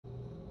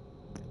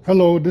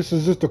Hello, this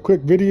is just a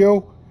quick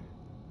video.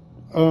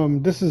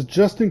 This is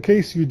just in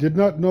case you did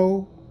not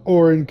know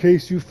or in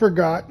case you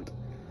forgot.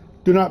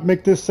 Do not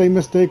make this same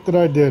mistake that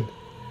I did.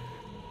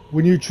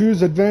 When you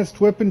choose advanced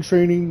weapon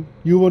training,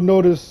 you will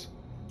notice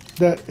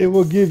that it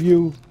will give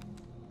you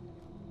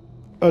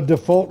a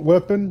default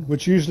weapon,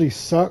 which usually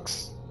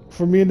sucks.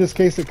 For me in this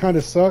case, it kind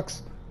of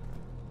sucks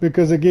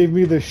because it gave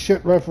me the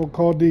shit rifle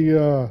called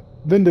the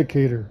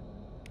Vindicator.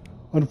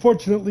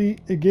 Unfortunately,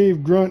 it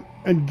gave Grunt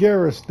and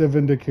Garrus the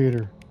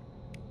Vindicator.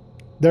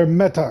 Their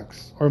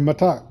Metox or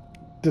Matak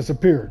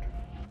disappeared.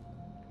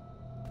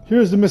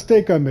 Here's the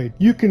mistake I made.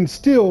 You can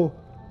still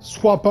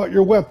swap out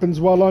your weapons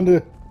while on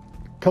the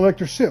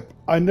collector ship.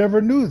 I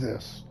never knew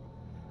this.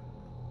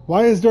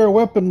 Why is there a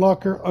weapon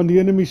locker on the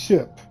enemy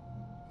ship?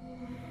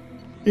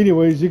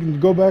 Anyways, you can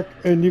go back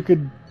and you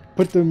could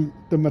put the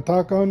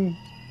Matak on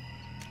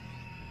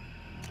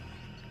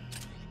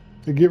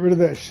to get rid of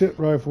that shit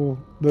rifle,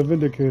 the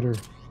Vindicator.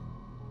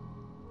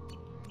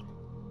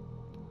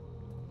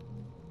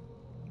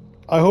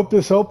 I hope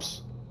this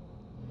helps.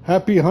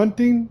 Happy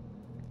hunting.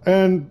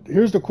 And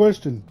here's the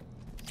question.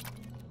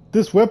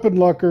 This weapon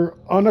locker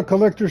on a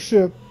collector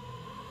ship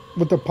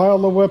with a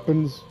pile of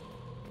weapons,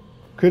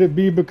 could it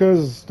be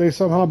because they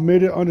somehow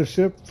made it on a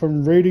ship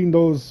from raiding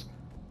those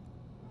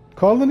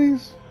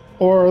colonies?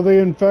 Or are they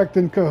in fact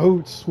in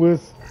cahoots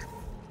with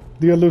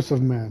the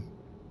Illusive Man?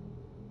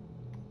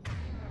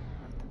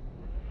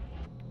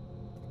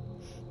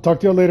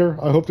 Talk to you later.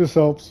 I hope this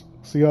helps.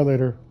 See y'all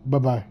later.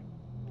 Bye-bye.